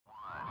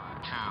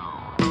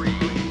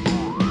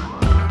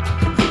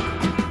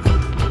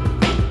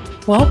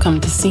Welcome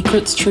to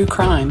Secrets True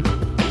Crime.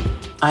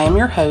 I am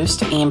your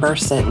host, Amber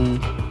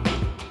Sitton.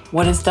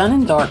 What is done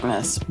in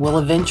darkness will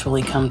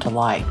eventually come to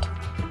light.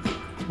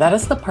 That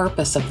is the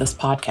purpose of this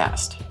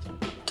podcast,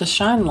 to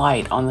shine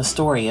light on the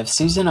story of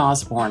Susan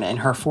Osborne and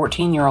her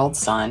 14-year-old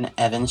son,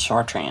 Evan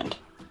Chartrand.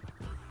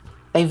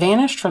 They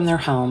vanished from their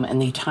home in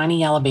the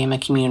tiny Alabama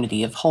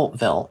community of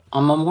Holtville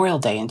on Memorial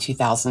Day in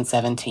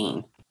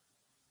 2017.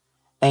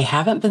 They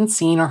haven't been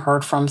seen or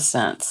heard from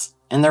since,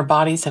 and their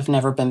bodies have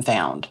never been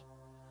found.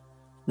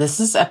 This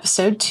is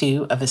episode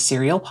 2 of a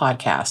serial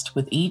podcast,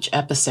 with each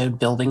episode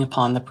building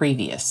upon the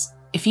previous.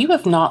 If you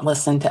have not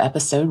listened to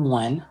episode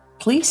 1,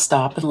 please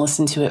stop and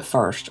listen to it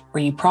first, or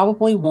you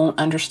probably won't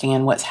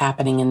understand what's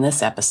happening in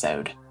this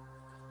episode.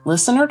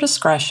 Listener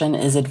discretion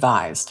is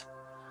advised.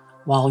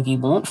 While you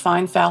won't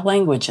find foul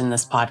language in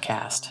this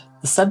podcast,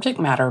 the subject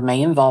matter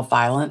may involve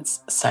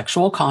violence,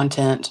 sexual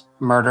content,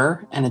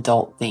 murder, and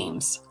adult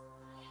themes.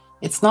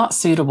 It's not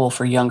suitable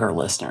for younger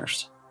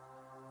listeners.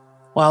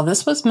 While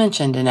this was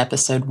mentioned in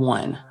episode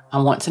 1,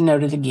 I want to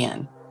note it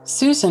again.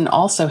 Susan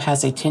also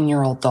has a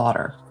 10-year-old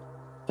daughter.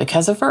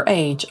 Because of her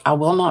age, I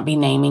will not be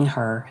naming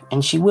her,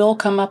 and she will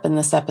come up in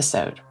this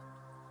episode.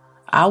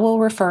 I will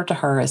refer to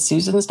her as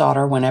Susan's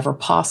daughter whenever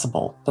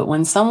possible, but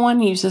when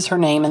someone uses her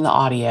name in the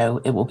audio,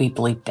 it will be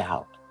bleeped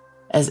out.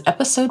 As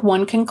episode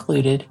 1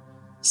 concluded,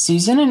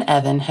 Susan and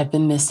Evan had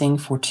been missing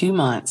for 2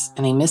 months,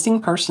 and a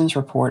missing persons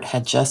report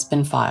had just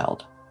been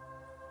filed.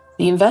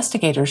 The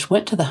investigators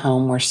went to the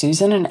home where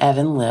Susan and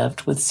Evan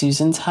lived with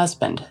Susan's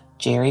husband,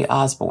 Jerry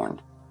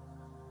Osborne.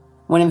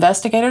 When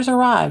investigators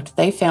arrived,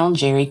 they found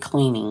Jerry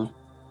cleaning.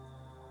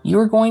 You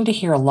are going to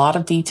hear a lot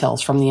of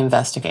details from the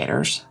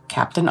investigators,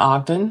 Captain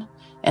Ogden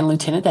and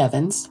Lieutenant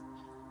Evans,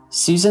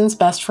 Susan's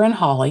best friend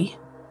Holly,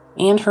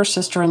 and her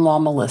sister-in-law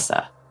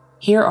Melissa.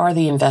 Here are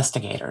the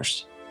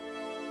investigators.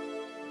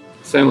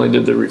 Family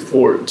did the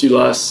report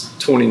July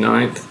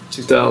 29th,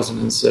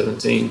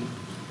 2017.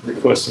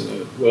 Requesting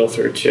a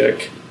welfare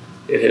check.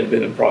 It had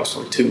been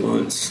approximately 2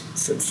 months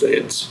since they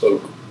had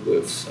spoke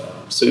with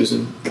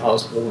Susan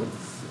Osborne.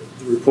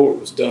 The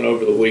report was done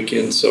over the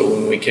weekend, so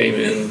when we came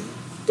in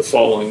the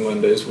following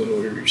Mondays when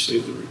we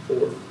received the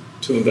report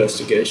to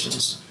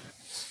investigations.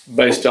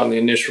 Based on the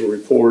initial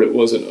report, it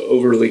wasn't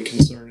overly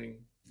concerning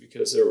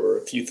because there were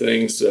a few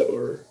things that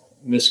were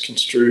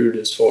misconstrued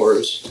as far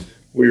as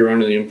we were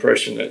under the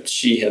impression that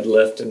she had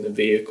left in the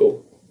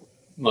vehicle.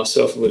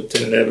 Myself and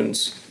Lieutenant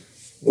Evans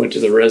went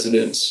to the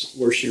residence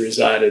where she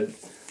resided.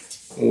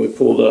 When we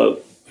pulled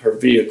up, her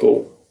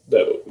vehicle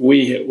that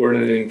we were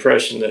under the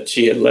impression that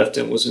she had left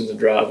in was in the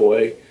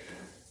driveway.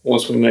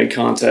 Once we made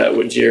contact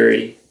with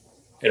Jerry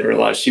and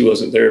realized she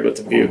wasn't there, but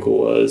the vehicle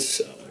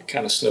was,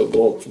 kind of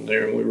snowballed from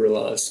there, and we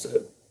realized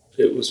that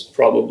it was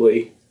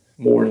probably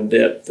more in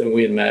depth than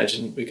we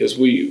imagined, because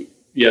you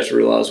have to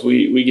realize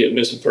we get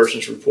missing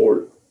persons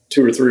report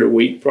 2 or 3 a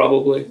week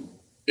probably.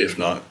 If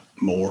not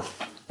more.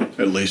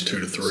 At least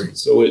 2 to 3.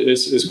 So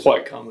it's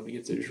quite common to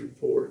get these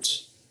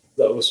reports.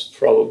 That was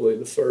probably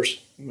the first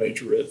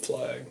major red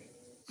flag.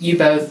 You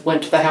both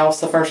went to the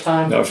house the first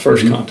time? No,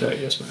 first contact,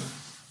 yes, ma'am.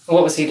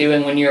 What was he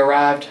doing when you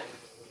arrived?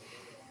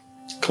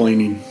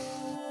 Cleaning.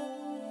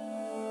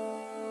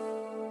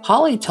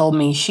 Holly told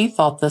me she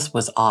thought this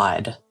was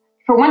odd.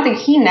 For one thing,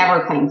 he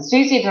never cleaned.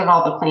 Susie did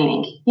all the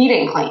cleaning. He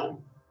didn't clean.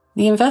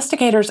 The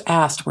investigators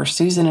asked where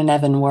Susan and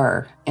Evan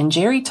were, and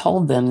Jerry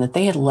told them that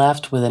they had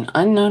left with an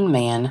unknown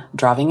man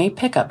driving a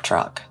pickup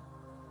truck.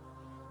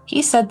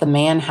 He said the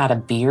man had a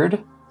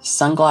beard,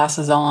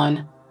 sunglasses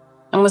on,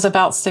 and was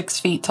about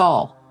 6 feet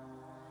tall.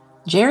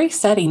 Jerry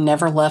said he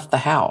never left the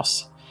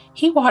house.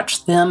 He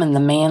watched them and the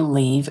man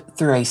leave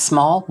through a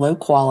small,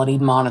 low-quality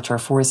monitor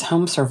for his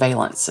home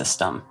surveillance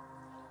system.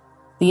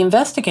 The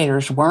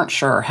investigators weren't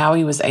sure how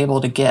he was able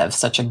to give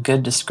such a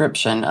good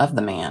description of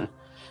the man,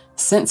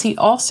 since he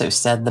also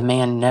said the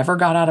man never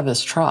got out of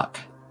his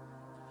truck.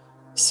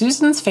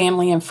 Susan's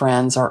family and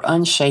friends are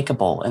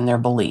unshakable in their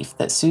belief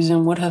that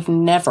Susan would have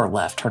never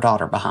left her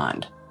daughter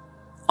behind.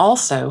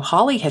 Also,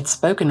 Holly had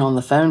spoken on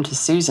the phone to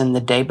Susan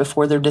the day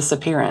before their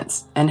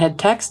disappearance and had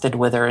texted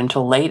with her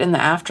until late in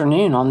the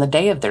afternoon on the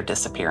day of their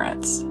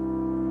disappearance.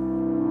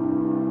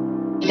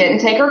 She didn't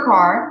take her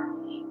car.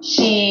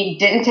 She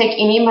didn't take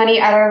any money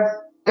out of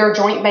their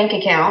joint bank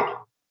account.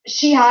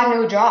 She had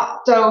no job,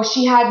 so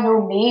she had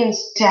no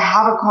means to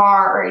have a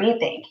car or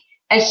anything.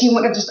 And she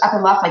wouldn't have just up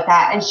and left like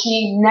that. And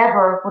she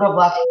never would have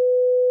left.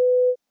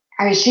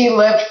 I mean, she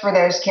lived for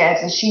those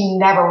kids, and she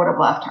never would have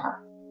left her.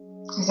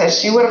 So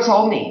she would have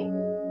told me.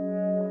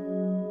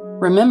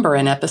 Remember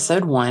in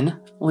episode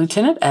 1,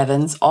 Lieutenant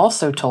Evans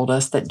also told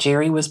us that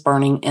Jerry was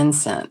burning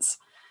incense,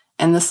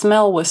 and the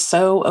smell was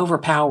so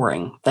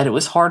overpowering that it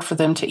was hard for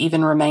them to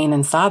even remain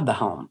inside the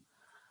home.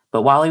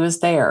 But while he was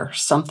there,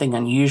 something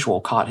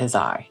unusual caught his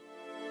eye.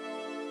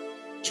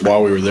 So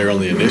while we were there on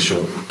the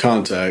initial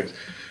contact,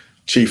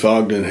 Chief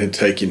Ogden had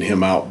taken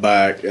him out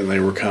back, and they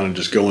were kind of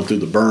just going through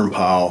the burn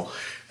pile.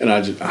 And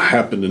I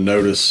happened to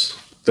notice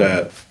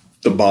that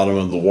the bottom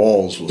of the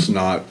walls wasn't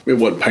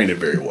painted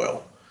very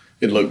well.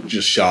 It looked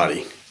just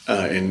shoddy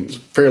and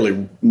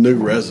fairly new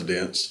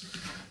residence.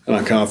 And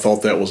I kind of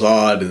thought that was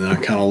odd. And then I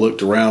kind of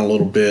looked around a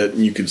little bit,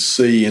 and you could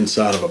see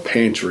inside of a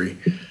pantry.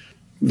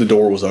 The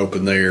door was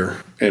open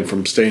there. And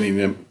from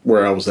standing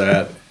where I was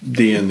at,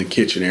 in the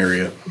kitchen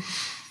area,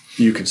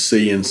 you could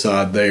see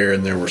inside there,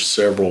 and there were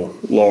several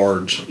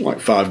large, like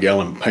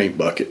 5-gallon paint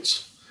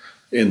buckets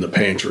in the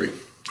pantry.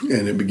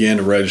 And it began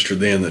to register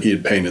then that he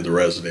had painted the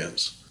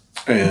residence.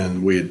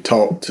 And we had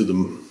talked to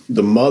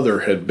the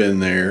mother had been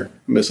there,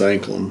 Miss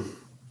Anklem,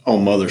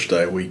 on Mother's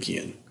Day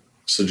weekend.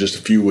 So just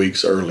a few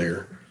weeks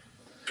earlier.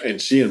 And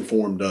she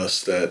informed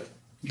us that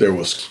it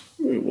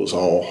was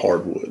all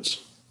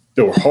hardwoods.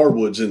 There were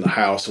hardwoods in the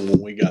house, and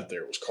when we got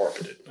there, it was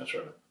carpeted. That's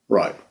right.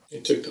 Right.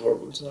 He took the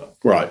hardwoods out.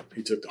 Right.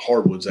 He took the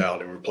hardwoods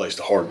out and replaced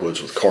the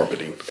hardwoods with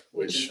carpeting,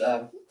 which is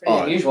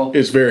pretty unusual.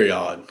 It's very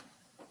odd.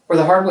 Were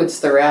the hardwoods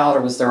throughout,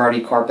 or was there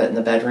already carpet in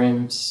the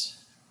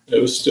bedrooms?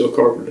 It was still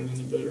carpeted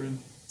in the bedroom.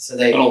 So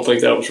I don't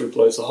think that was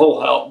replaced. The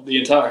whole house, the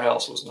entire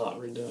house was not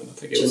redone. I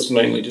think it was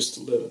mainly just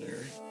the living area.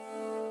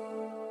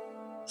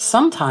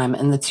 Sometime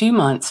in the 2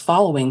 months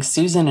following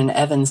Susan and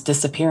Evan's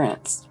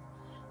disappearance,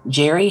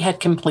 Jerry had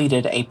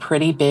completed a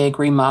pretty big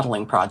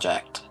remodeling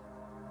project.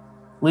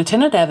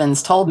 Lieutenant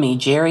Evans told me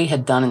Jerry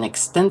had done an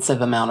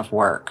extensive amount of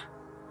work.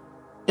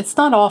 It's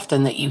not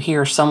often that you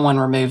hear someone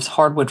removes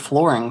hardwood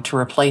flooring to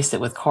replace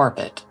it with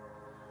carpet.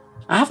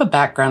 I have a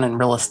background in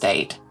real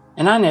estate,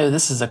 and I know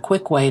this is a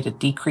quick way to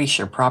decrease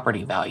your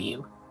property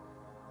value.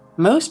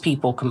 Most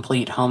people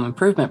complete home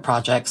improvement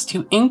projects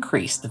to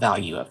increase the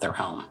value of their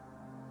home.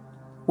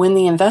 When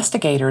the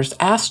investigators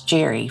asked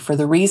Jerry for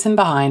the reason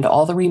behind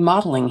all the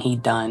remodeling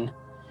he'd done,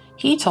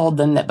 he told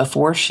them that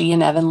before she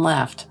and Evan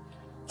left,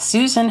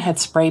 Susan had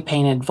spray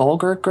painted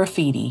vulgar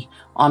graffiti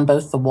on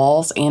both the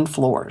walls and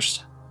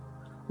floors.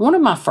 One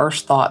of my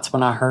first thoughts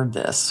when I heard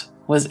this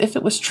was, if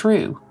it was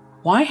true,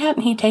 why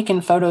hadn't he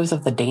taken photos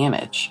of the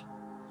damage?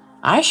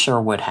 I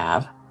sure would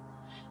have.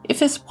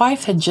 If his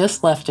wife had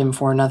just left him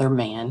for another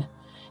man,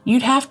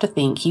 you'd have to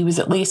think he was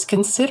at least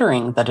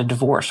considering that a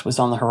divorce was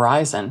on the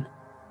horizon.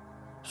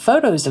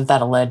 Photos of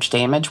that alleged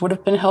damage would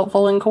have been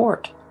helpful in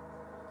court.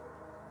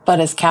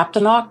 But as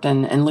Captain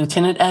Ogden and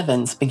Lieutenant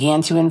Evans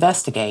began to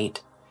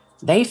investigate,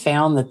 they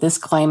found that this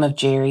claim of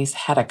Jerry's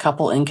had a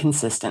couple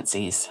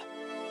inconsistencies.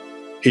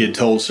 He had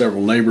told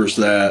several neighbors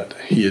that.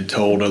 He had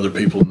told other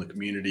people in the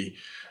community.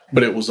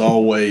 But it was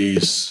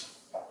always,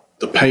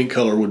 the paint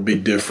color would be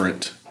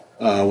different.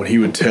 When he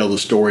would tell the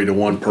story to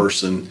one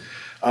person,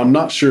 I'm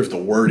not sure if the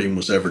wording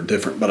was ever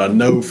different, but I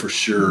know for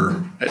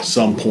sure at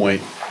some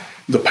point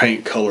the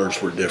paint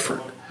colors were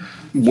different.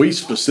 We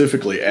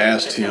specifically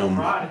asked him,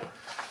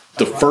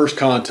 the first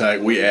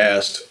contact we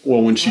asked,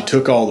 well, when she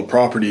took all the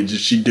property, did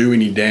she do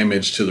any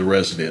damage to the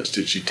residence?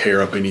 Did she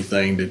tear up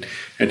anything?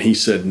 And he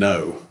said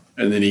no.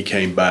 And then he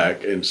came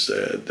back and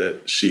said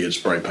that she had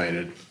spray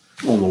painted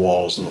on the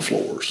walls and the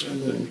floors.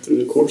 And then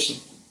through the course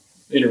of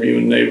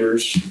interviewing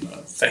neighbors,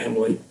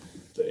 family,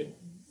 they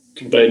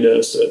conveyed to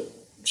us that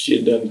she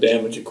had done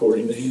damage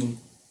according to him,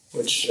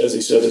 which, as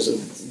he said, is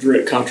a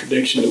direct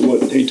contradiction to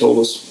what he told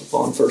us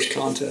upon first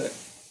contact.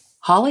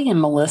 Holly and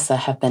Melissa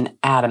have been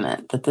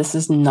adamant that this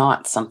is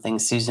not something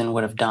Susan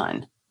would have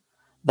done.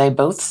 They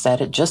both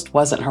said it just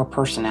wasn't her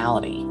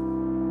personality.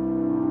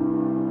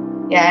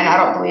 Yeah, and I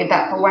don't believe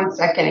that for 1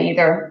 second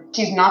either.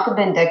 She's not the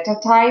vindictive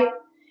type.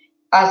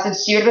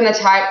 Since she would have been the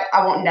type,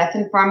 I want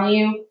nothing from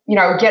you.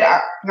 Get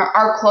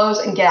our clothes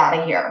and get out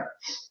of here.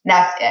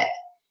 That's it.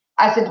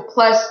 I said,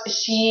 plus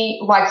she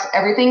likes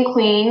everything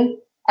clean.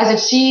 I said,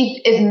 she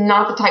is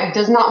not the type,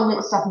 does not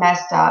want stuff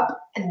messed up.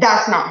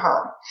 That's not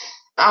her.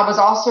 I was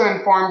also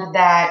informed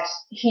that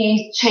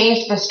he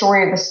changed the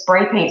story of the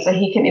spray paint so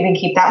he couldn't even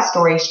keep that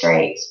story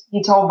straight.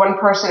 He told one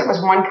person it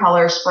was one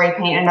color spray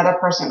paint, another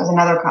person it was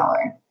another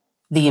color.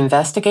 The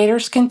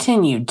investigators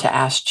continued to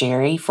ask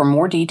Jerry for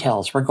more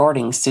details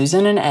regarding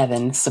Susan and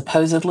Evan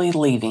supposedly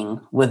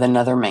leaving with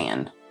another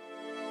man.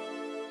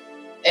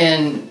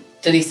 And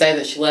did he say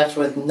that she left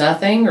with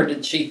nothing, or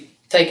did she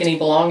take any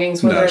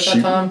belongings with her at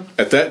that time?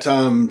 At that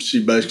time,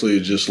 she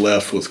basically just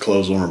left with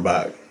clothes on her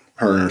back,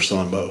 her and her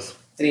son both.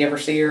 Did he ever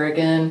see her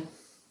again?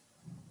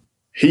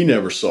 He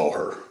never saw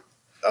her.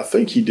 I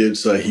think he did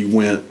say he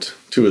went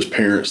to his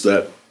parents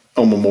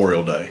on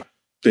Memorial Day.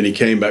 Then he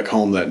came back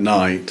home that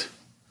night.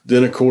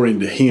 Then,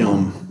 according to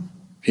him,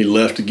 he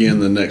left again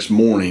the next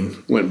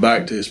morning, went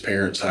back to his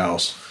parents'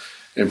 house,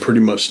 and pretty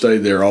much stayed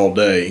there all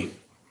day,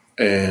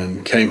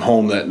 and came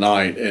home that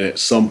night. And at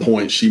some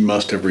point, she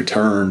must have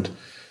returned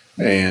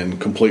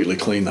and completely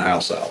cleaned the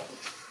house out.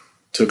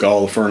 Took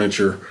all the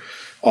furniture,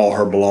 all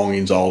her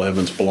belongings, all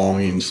Evan's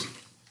belongings,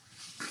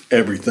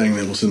 everything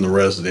that was in the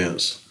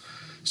residence,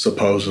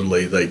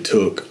 supposedly they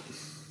took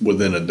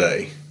within a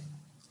day.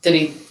 Did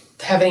he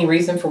have any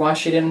reason for why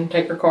she didn't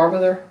take her car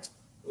with her?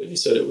 He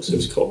said it was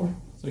his car.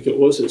 I think it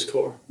was his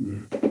car.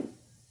 Mm-hmm.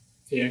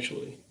 He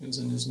actually is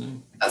in his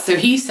name. So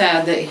he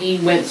said that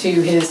he went to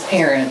his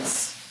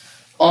parents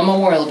on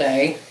Memorial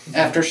Day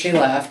after she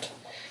left,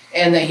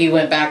 and that he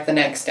went back the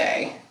next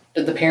day.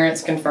 Did the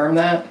parents confirm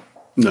that?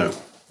 No.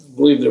 I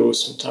believe there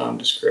was some time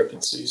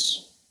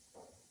discrepancies.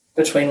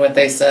 Between what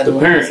they said The and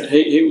parent,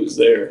 he was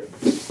there.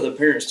 The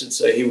parents did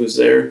say he was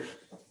there,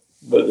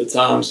 but the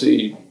times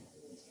he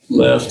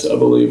left, I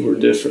believe, were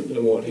different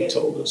than what he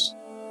told us.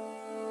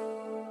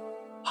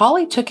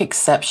 Holly took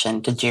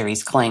exception to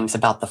Jerry's claims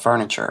about the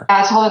furniture.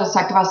 I told the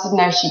detective, I said,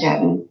 no, she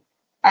didn't.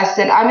 I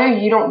said, I know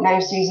you don't know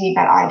Susie,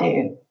 but I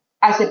do.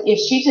 I said, if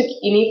she took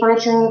any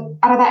furniture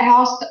out of that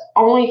house, the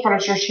only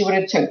furniture she would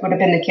have took would have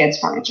been the kids'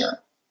 furniture.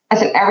 I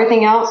said,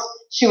 everything else,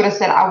 she would have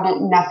said, I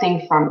want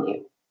nothing from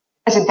you.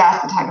 I said,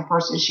 that's the type of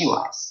person she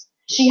was.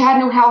 She had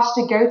no house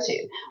to go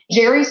to.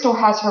 Jerry still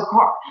has her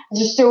car.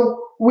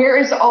 So where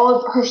is all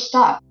of her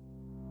stuff?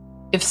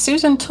 If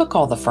Susan took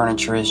all the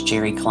furniture as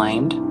Jerry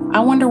claimed,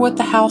 I wonder what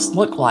the house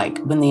looked like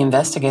when the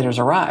investigators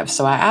arrived,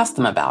 so I asked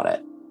them about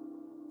it.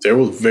 There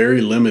was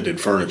very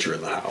limited furniture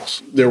in the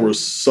house. There was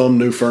some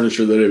new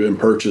furniture that had been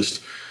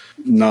purchased,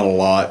 not a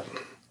lot.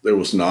 There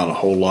was not a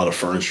whole lot of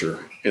furniture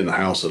in the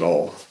house at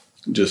all,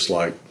 just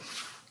like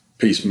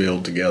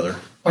piecemealed together.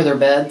 Were there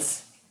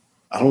beds?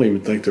 I don't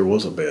even think there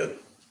was a bed.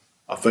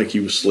 I think he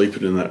was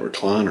sleeping in that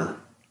recliner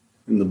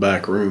in the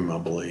back room, I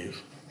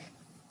believe.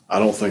 I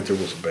don't think there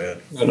was a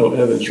bed. I know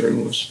Evan's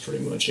room was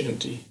pretty much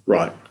empty.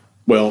 Right.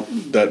 Well,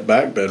 that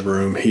back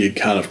bedroom, he had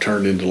kind of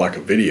turned into like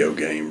a video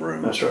game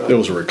room. That's right. There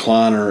was a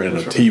recliner and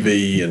a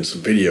TV and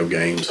some video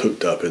games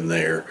hooked up in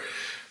there,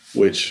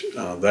 which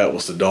that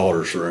was the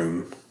daughter's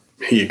room.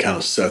 He had kind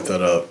of set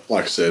that up,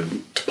 like I said,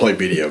 to play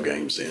video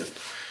games in.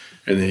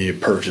 And then he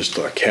had purchased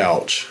a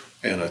couch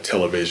and a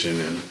television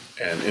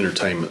and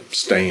entertainment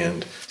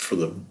stand for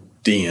the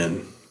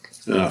den.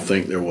 And I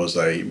think there was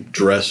a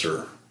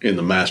dresser in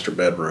the master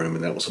bedroom,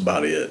 and that was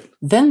about it.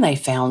 Then they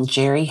found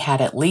Jerry had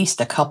at least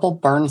a couple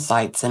burn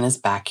sites in his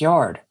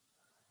backyard.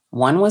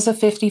 One was a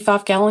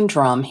 55-gallon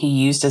drum he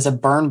used as a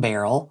burn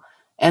barrel,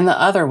 and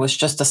the other was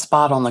just a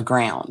spot on the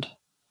ground.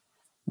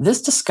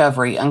 This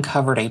discovery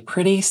uncovered a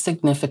pretty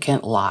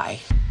significant lie.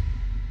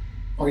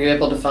 Were you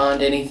able to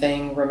find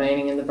anything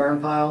remaining in the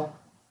burn pile?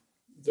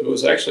 There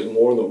was actually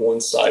more than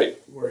one site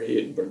where he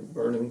had been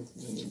burning.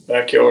 In the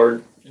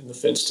backyard, in the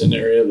fenced-in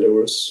area, there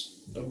was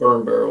a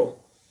burn barrel.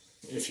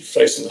 If you're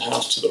facing the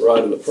house to the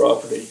right of the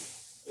property,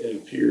 it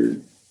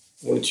appeared,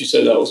 wouldn't you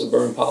say that was a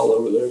burn pile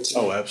over there too?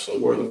 Oh,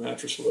 absolutely. Where the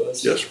mattress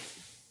was? Yes, sir.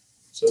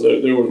 So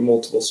there were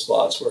multiple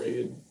spots where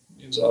he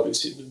was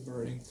obviously been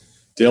burning.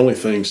 The only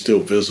thing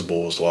still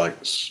visible was like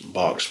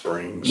box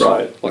springs.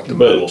 Right. Like the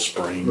metal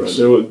springs.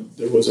 Right.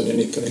 There wasn't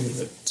anything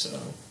that...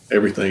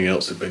 Everything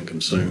else had been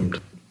consumed.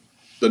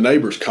 The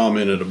neighbors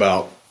commented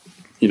about,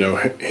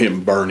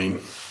 him burning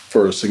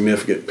for a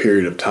significant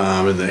period of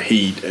time and the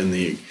heat and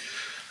the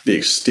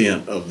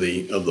extent of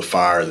the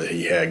fire that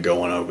he had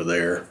going over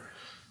there.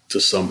 To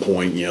some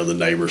point, the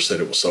neighbors said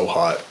it was so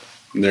hot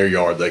in their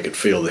yard they could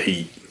feel the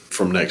heat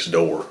from next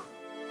door.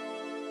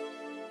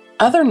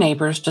 Other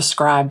neighbors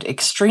described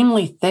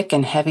extremely thick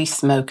and heavy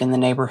smoke in the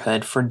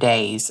neighborhood for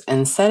days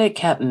and said it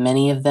kept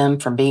many of them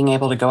from being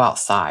able to go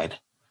outside.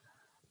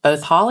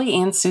 Both Holly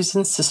and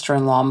Susan's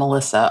sister-in-law,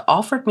 Melissa,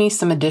 offered me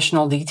some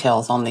additional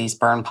details on these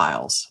burn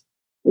piles.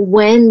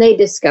 When they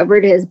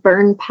discovered his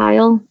burn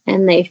pile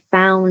and they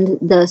found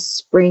the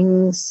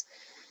springs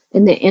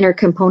and the inner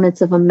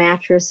components of a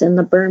mattress in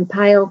the burn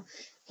pile,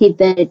 he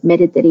then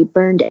admitted that he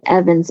burned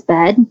Evan's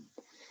bed.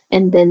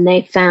 And then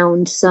they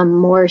found some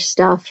more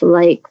stuff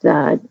like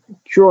the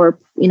drawer,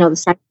 the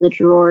side of the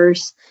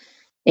drawers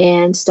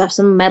and stuff,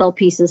 some metal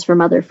pieces from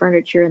other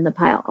furniture in the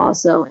pile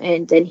also.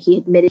 And then he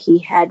admitted he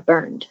had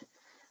burned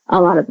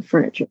a lot of the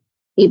furniture.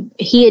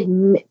 He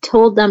had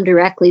told them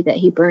directly that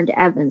he burned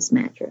Evan's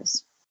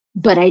mattress.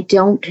 But I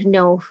don't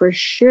know for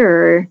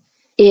sure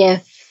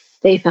if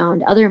they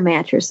found other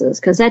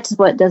mattresses, because that's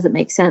what doesn't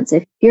make sense.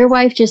 If your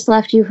wife just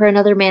left you for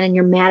another man and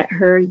you're mad at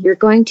her, you're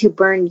going to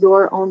burn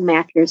your own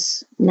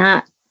mattress,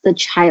 not the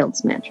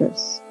child's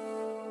mattress.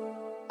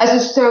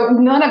 So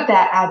none of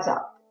that adds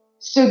up.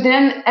 So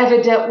then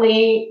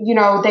evidently,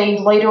 they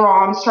later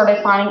on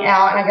started finding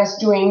out, and I guess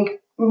doing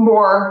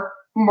more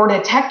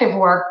detective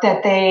work,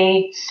 that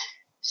they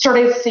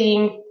started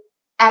seeing,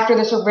 after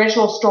this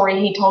original story,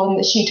 he told them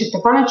that she took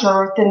the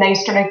furniture, then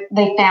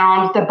they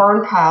found the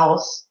burn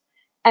piles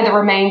and the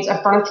remains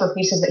of furniture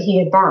pieces that he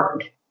had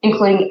burned,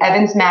 including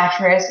Evan's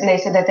mattress. And they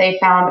said that they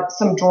found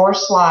some drawer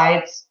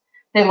slides.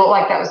 They looked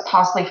like that was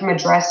possibly from a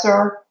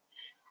dresser.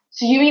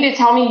 So you mean to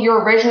tell me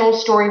your original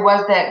story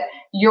was that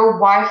your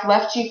wife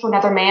left you for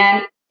another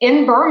man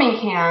in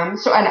Birmingham,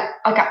 so like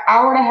an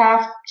hour and a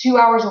half, 2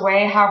 hours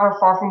away, however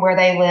far from where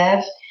they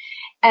live,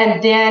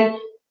 and then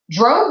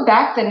drove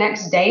back the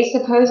next day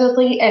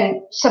supposedly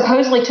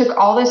took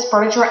all this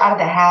furniture out of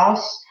the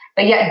house,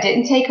 but yet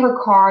didn't take her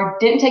car,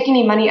 didn't take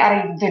any money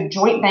out of the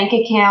joint bank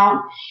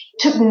account,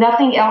 took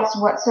nothing else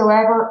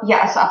whatsoever?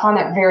 Yes, I find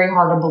that very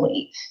hard to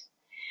believe.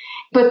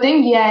 But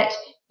then yet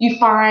you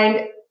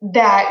find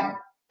that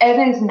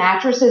Evan's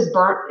mattress is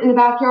burnt in the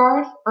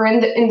backyard or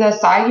in the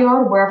side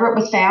yard, wherever it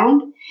was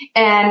found,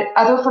 and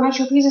other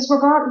furniture pieces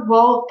were burnt.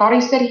 Well, thought he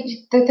said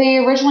that they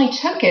originally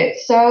took it.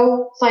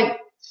 So it's like,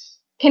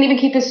 can't even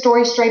keep his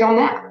story straight on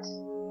that.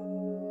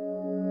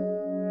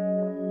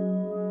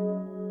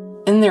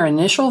 In their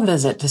initial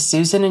visit to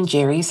Susan and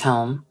Jerry's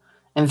home,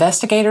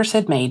 investigators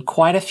had made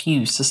quite a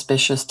few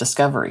suspicious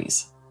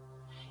discoveries.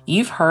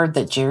 You've heard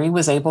that Jerry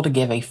was able to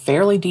give a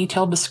fairly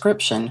detailed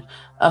description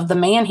of the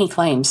man he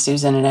claims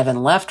Susan and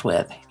Evan left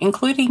with,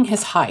 including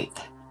his height,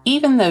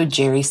 even though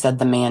Jerry said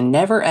the man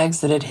never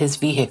exited his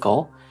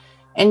vehicle,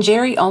 and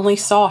Jerry only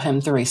saw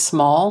him through a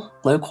small,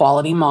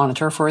 low-quality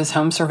monitor for his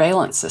home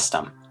surveillance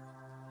system.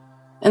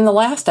 In the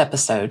last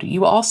episode,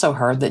 you also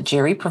heard that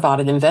Jerry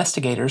provided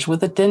investigators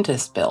with a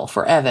dentist bill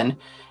for Evan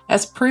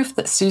as proof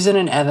that Susan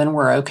and Evan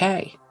were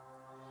okay.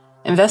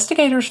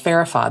 Investigators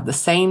verified the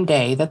same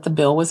day that the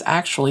bill was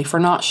actually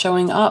for not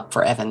showing up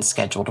for Evan's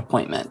scheduled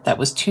appointment that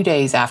was 2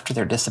 days after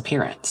their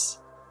disappearance.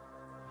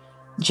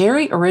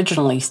 Jerry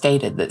originally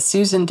stated that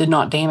Susan did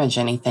not damage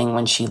anything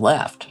when she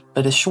left,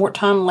 but a short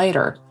time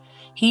later,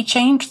 he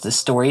changed the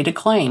story to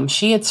claim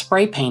she had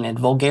spray-painted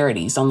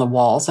vulgarities on the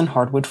walls and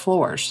hardwood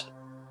floors.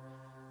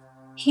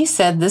 He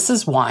said this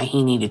is why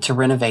he needed to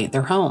renovate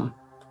their home.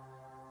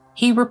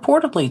 He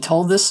reportedly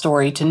told this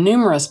story to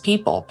numerous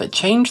people but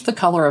changed the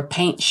color of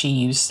paint she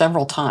used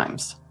several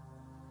times.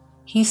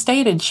 He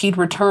stated she'd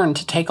returned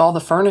to take all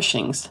the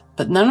furnishings,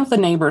 but none of the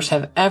neighbors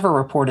have ever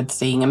reported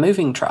seeing a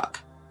moving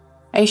truck.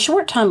 A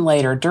short time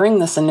later, during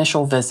this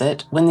initial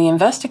visit, when the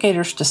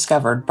investigators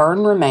discovered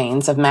burned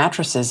remains of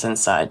mattresses and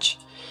such,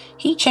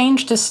 he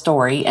changed his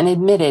story and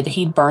admitted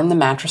he'd burned the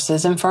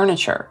mattresses and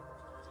furniture.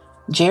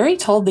 Jerry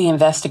told the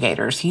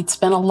investigators he'd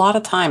spent a lot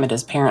of time at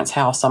his parents'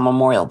 house on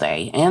Memorial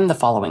Day and the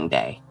following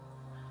day.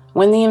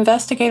 When the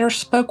investigators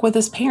spoke with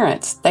his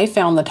parents, they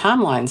found the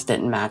timelines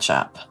didn't match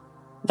up.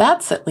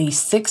 That's at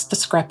least 6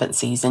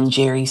 discrepancies in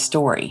Jerry's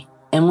story,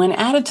 and when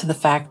added to the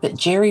fact that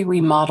Jerry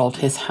remodeled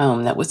his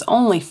home that was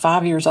only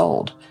 5 years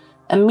old,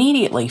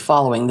 immediately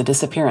following the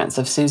disappearance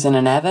of Susan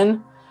and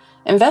Evan,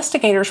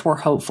 investigators were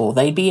hopeful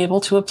they'd be able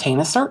to obtain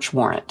a search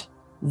warrant.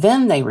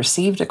 Then they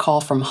received a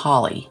call from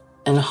Holly,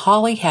 and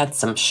Holly had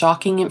some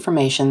shocking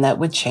information that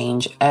would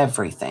change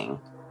everything.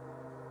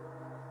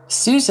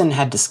 Susan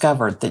had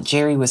discovered that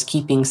Jerry was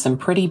keeping some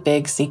pretty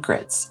big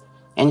secrets,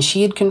 and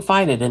she had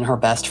confided in her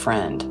best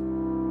friend.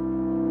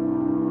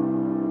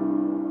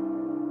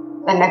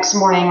 The next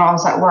morning while I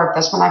was at work,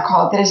 that's when I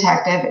called the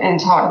detective and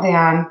talked to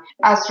them.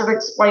 I started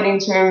explaining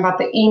to him about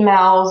the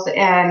emails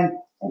and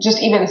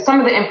just even some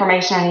of the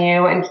information I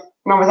knew. And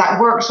when I was at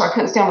work, so I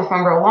couldn't stay on the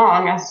phone real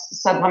long, I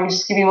said, let me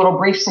just give you a little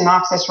brief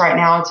synopsis right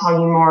now and tell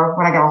you more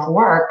when I get off of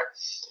work.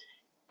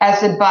 I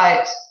said,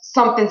 but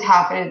something's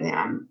happened to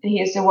them. And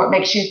he said, what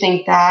makes you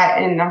think that?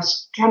 And I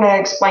was trying to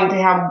explain to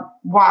him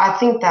why I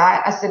think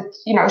that. I said,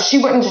 she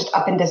wouldn't just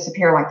up and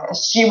disappear like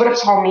this. She would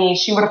have told me,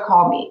 she would have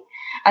called me.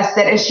 I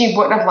said, and she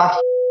wouldn't have left.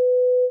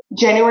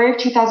 January of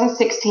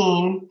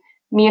 2016,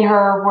 me and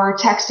her were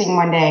texting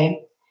one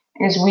day,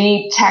 because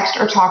we text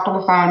or talked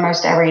on the phone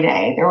most every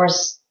day. There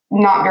was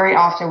not very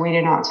often we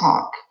did not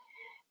talk.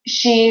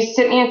 She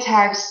sent me a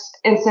text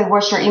and said,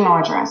 what's your email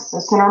address? So I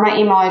sent her my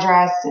email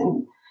address,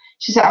 and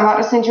she said, I'm about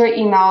to send you an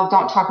email.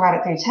 Don't talk about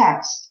it through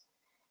text.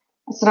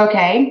 I said,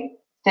 okay.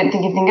 Didn't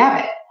think anything of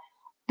it.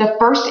 The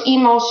first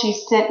email she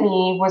sent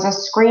me was a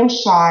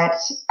screenshot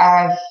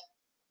of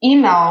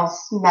emails,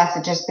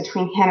 messages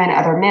between him and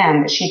other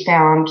men that she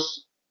found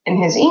in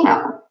his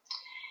email.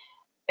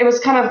 It was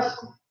kind of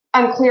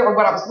unclear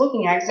what I was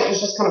looking at, because it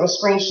was just kind of a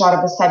screenshot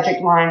of the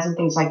subject lines and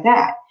things like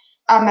that.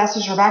 I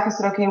messaged her back. I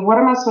said, okay, what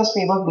am I supposed to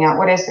be looking at?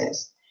 What is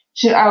this?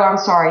 She said, oh, I'm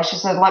sorry. She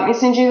said, let me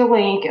send you the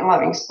link and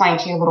let me explain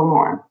to you a little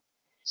more.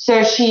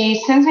 So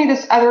she sends me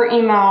this other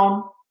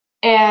email,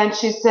 and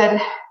she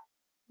said,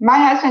 my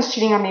husband's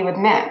cheating on me with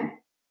men.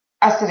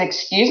 I said,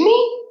 excuse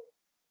me?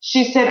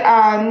 She said,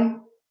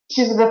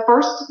 the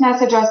first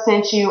message I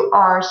sent you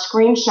are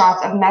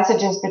screenshots of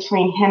messages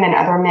between him and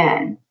other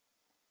men.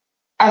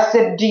 I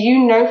said, do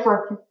you know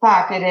for a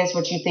fact it is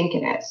what you think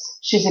it is?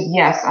 She said,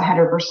 yes,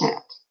 100%.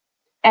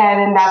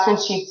 And then that's when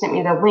she sent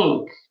me the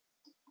link.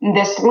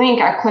 This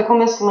link, I click on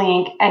this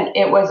link, and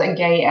it was a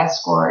gay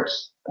escort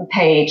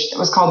page that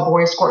was called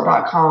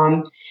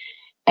boyescort.com.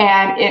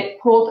 And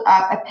it pulled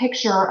up a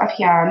picture of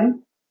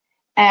him.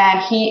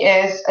 And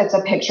it's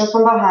a picture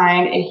from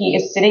behind, and he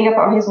is sitting up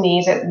on his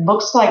knees. It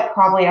looks like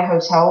probably a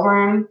hotel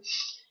room.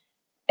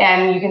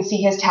 And you can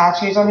see his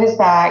tattoos on his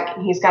back.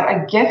 He's got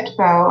a gift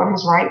bow on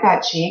his right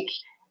butt cheek.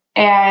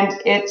 And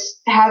it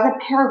has a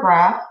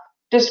paragraph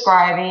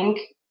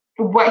describing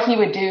what he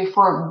would do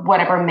for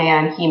whatever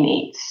man he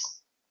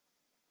meets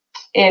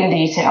in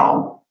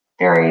detail,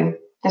 very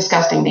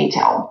disgusting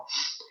detail,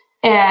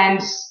 and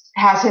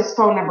has his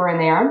phone number in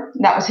there.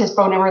 That was his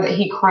phone number that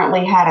he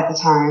currently had at the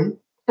time.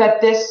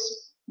 But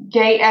this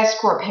gay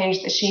escort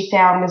page that she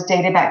found was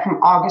dated back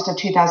from August of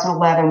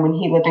 2011, when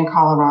he lived in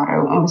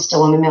Colorado and was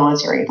still in the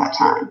military at that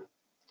time.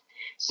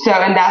 So,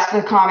 and that's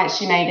the comment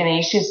she made to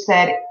me. She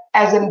said,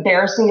 as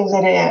embarrassing as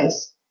it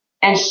is,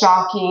 and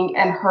shocking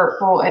and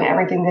hurtful and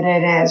everything that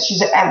it is, she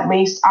said, at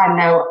least I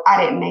know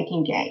I didn't make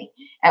him gay.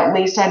 At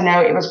least I know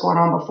it was going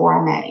on before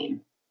I met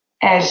him.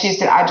 And she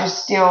said, I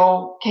just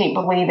still can't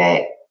believe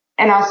it.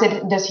 And I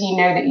said, does he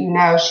know that you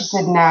know? She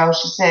said, no.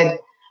 She said,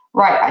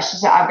 Right. She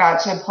said, I've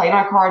got to play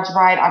my cards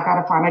right. I've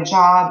got to find a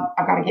job.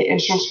 I've got to get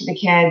insurance for the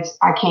kids.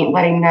 I can't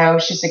let him know.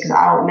 She said, because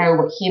I don't know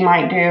what he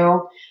might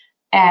do.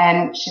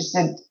 And she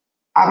said,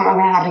 I'm going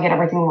to have to get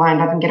everything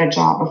lined up and get a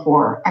job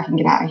before I can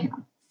get out of here.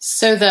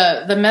 So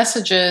the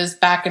messages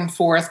back and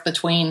forth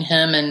between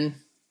him and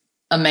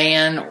a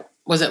man,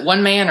 was it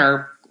one man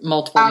or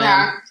multiple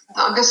men?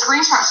 The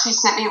screenshot she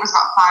sent me, it was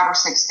about 5 or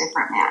 6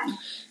 different men.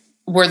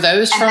 Were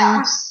those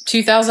from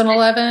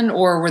 2011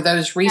 or were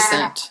those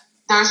recent?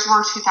 Those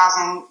were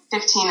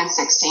 2015 and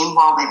 16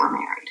 while they were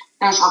married.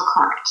 Those were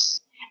current.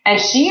 And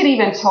she had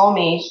even told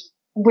me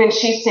when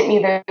she sent me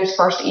those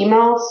first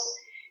emails,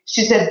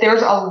 she said,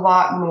 there's a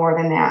lot more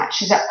than that.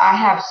 She said, I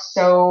have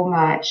so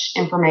much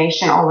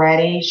information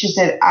already. She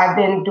said, I've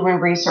been doing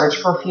research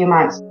for a few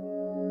months.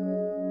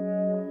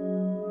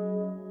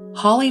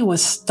 Holly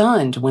was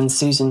stunned when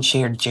Susan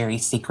shared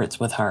Jerry's secrets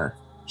with her.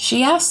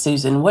 She asked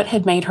Susan what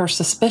had made her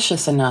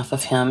suspicious enough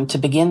of him to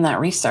begin that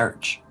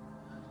research.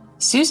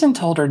 Susan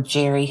told her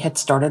Jerry had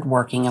started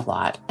working a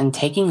lot and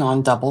taking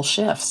on double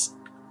shifts.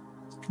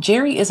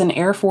 Jerry is an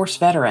Air Force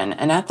veteran,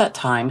 and at that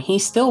time, he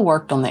still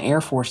worked on the Air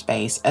Force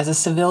base as a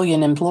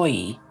civilian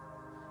employee.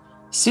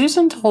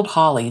 Susan told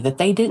Holly that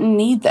they didn't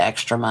need the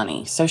extra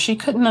money, so she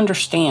couldn't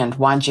understand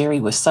why Jerry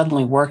was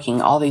suddenly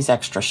working all these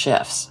extra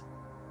shifts.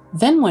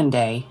 Then one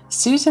day,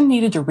 Susan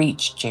needed to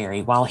reach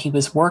Jerry while he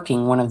was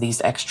working one of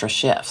these extra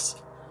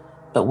shifts.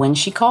 But when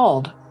she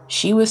called,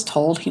 she was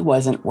told he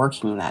wasn't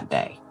working that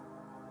day.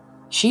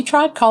 She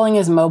tried calling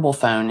his mobile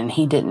phone and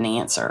he didn't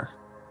answer.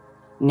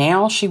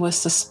 Now she was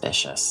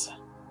suspicious.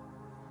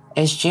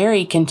 As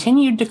Jerry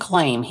continued to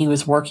claim he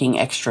was working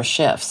extra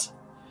shifts,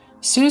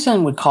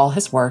 Susan would call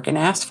his work and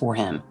ask for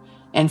him,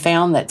 and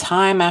found that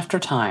time after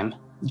time,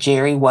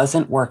 Jerry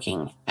wasn't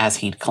working as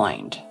he'd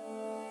claimed.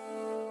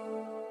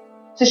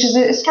 So she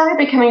said, it started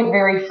becoming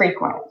very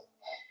frequent.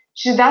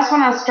 She said, that's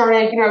when I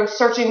started,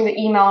 searching the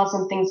emails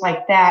and things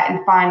like that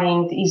and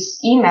finding these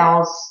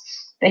emails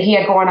that he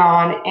had going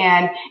on.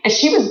 And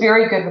she was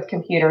very good with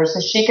computers, so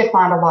she could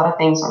find a lot of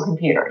things on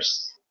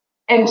computers.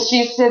 And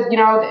she said,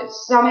 that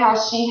somehow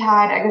she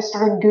had,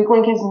 started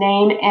Googling his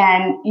name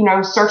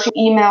and, searching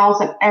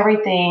emails and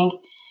everything.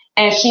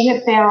 And she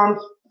had found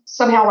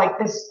somehow like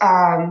this,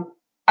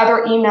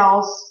 other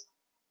emails,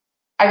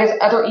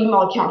 other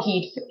email account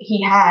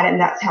he had. And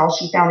that's how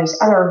she found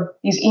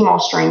these email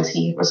strings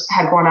he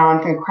had going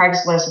on through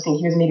Craigslist. I think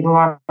he was meeting a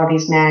lot of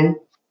these men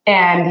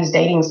and these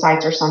dating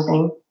sites or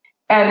something.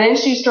 And then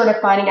she started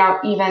finding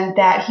out even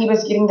that he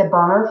was getting the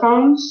burner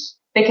phones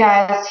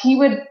because he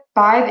would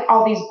buy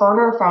all these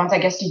burner phones,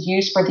 to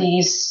use for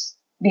these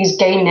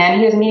gay men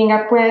he was meeting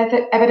up with,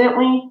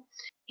 evidently.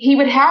 He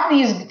would have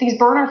these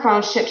burner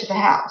phones shipped to the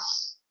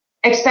house,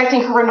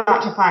 expecting her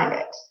not to find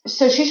it.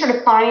 So she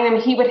started finding them.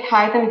 He would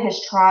hide them in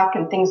his truck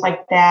and things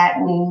like that.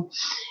 And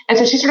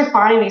so she started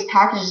finding these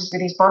packages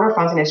with these burner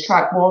phones in his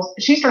truck. Well,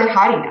 she started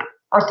hiding them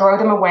or throw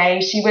them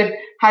away. She would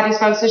hide these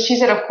phones. So she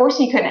said, of course,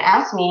 he couldn't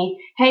ask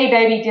me, hey,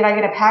 baby, did I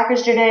get a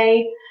package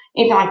today?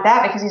 Anything like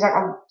that, because he's like,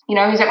 well,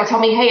 tell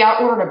me, hey, I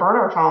ordered a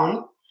burner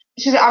phone.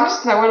 She said, I'm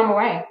just throwing them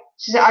away.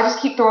 She said, I just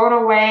keep throwing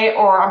them away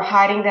or I'm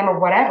hiding them or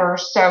whatever.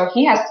 So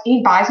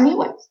he buys new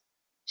ones.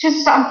 She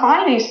said, I'm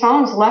finding these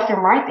phones left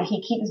and right that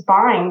he keeps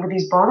buying with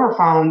these burner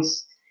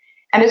phones.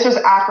 And this was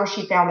after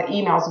she found the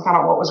emails and found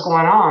out what was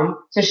going on.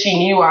 So she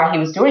knew why he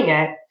was doing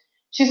it.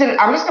 She said,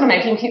 I'm just going to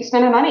make him keep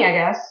spending money, I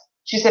guess.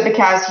 She said,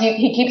 because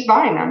he keeps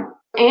buying them.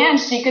 And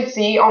she could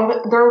see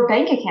on their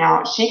bank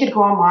account. She could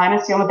go online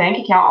and see on the bank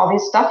account all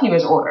this stuff he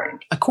was ordering.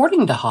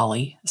 According to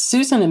Holly,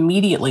 Susan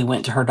immediately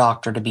went to her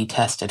doctor to be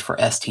tested for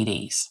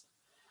STDs.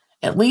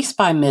 At least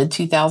by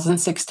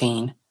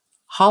mid-2016,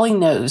 Holly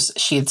knows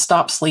she had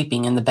stopped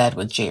sleeping in the bed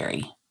with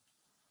Jerry.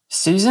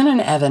 Susan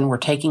and Evan were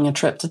taking a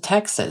trip to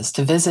Texas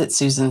to visit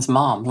Susan's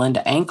mom,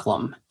 Linda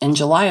Anklam, in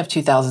July of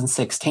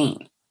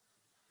 2016.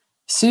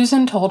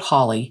 Susan told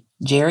Holly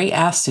Jerry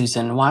asked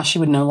Susan why she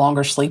would no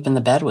longer sleep in the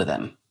bed with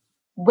him.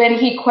 When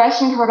he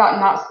questioned her about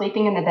not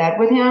sleeping in the bed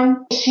with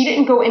him, she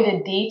didn't go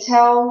into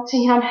detail to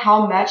him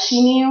how much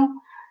she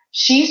knew.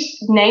 She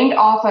named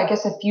off,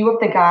 a few of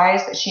the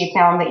guys that she had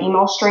found the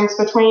email strings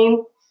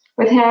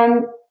with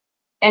him.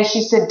 And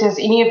she said, does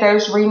any of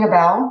those ring a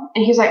bell?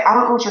 And he's like, I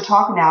don't know what you're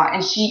talking about.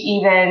 And she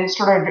even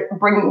started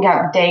bringing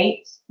up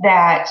dates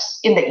that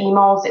in the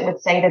emails it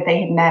would say that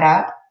they had met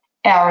up,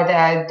 or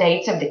the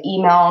dates of the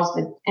emails.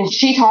 And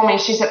she told me,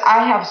 she said,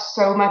 I have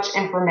so much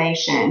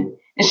information.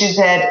 And she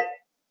said,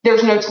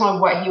 there's no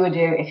telling what he would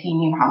do if he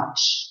knew how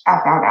much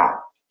I found out.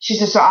 She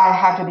said, so I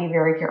have to be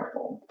very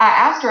careful. I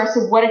asked her, I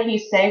said, what did he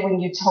say when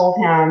you told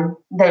him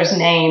those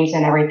names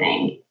and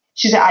everything?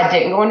 She said, I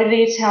didn't go into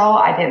detail.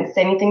 I didn't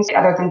say anything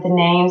other than the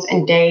names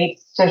and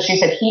dates. So she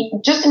said,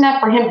 just enough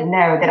for him to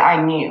know that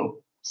I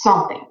knew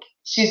something.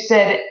 She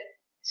said,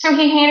 so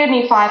he handed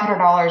me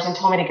 $500 and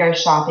told me to go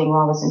shopping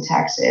while I was in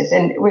Texas.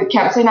 And we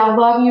kept saying, I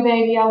love you,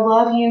 baby. I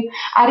love you.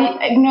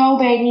 No,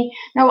 baby.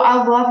 No,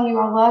 I love you.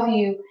 I love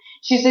you.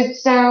 She said,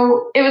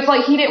 so it was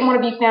like he didn't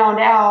want to be found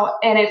out.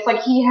 And it's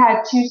like he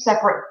had two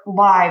separate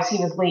lives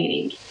he was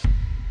leading.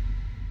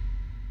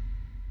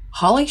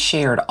 Holly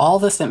shared all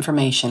this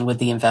information with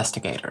the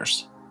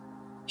investigators.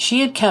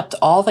 She had kept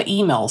all the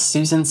emails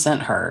Susan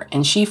sent her,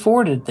 and she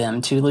forwarded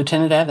them to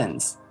Lieutenant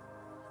Evans.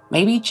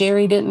 Maybe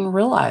Jerry didn't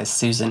realize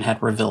Susan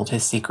had revealed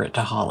his secret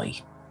to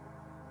Holly.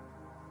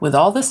 With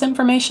all this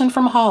information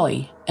from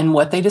Holly and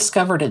what they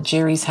discovered at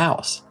Jerry's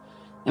house,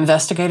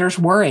 investigators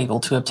were able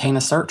to obtain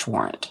a search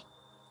warrant.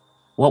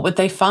 What would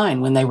they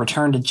find when they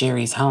returned to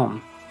Jerry's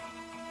home?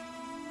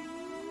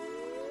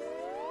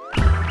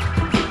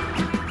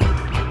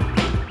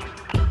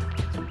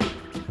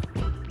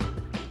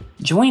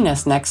 Join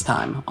us next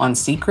time on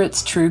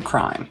Secrets True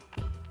Crime.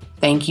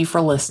 Thank you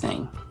for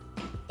listening.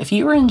 If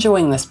you are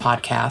enjoying this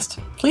podcast,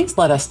 please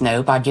let us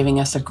know by giving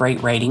us a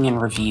great rating and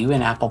review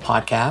in Apple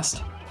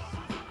Podcast.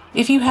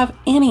 If you have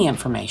any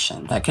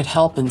information that could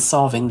help in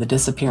solving the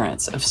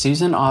disappearance of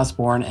Susan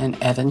Osborne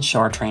and Evan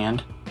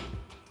Chartrand,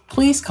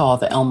 please call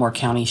the Elmore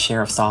County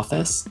Sheriff's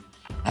Office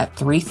at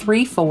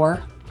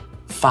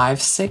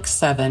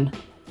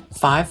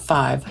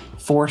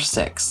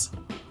 334-567-5546.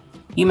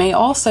 You may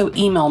also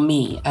email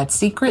me at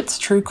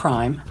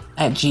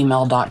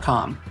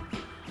secretstruecrime@gmail.com.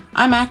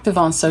 I'm active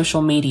on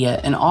social media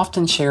and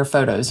often share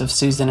photos of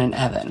Susan and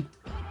Evan.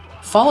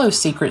 Follow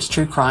Secrets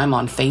True Crime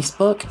on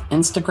Facebook,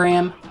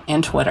 Instagram,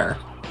 and Twitter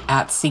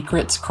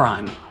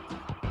 @SecretsCrime.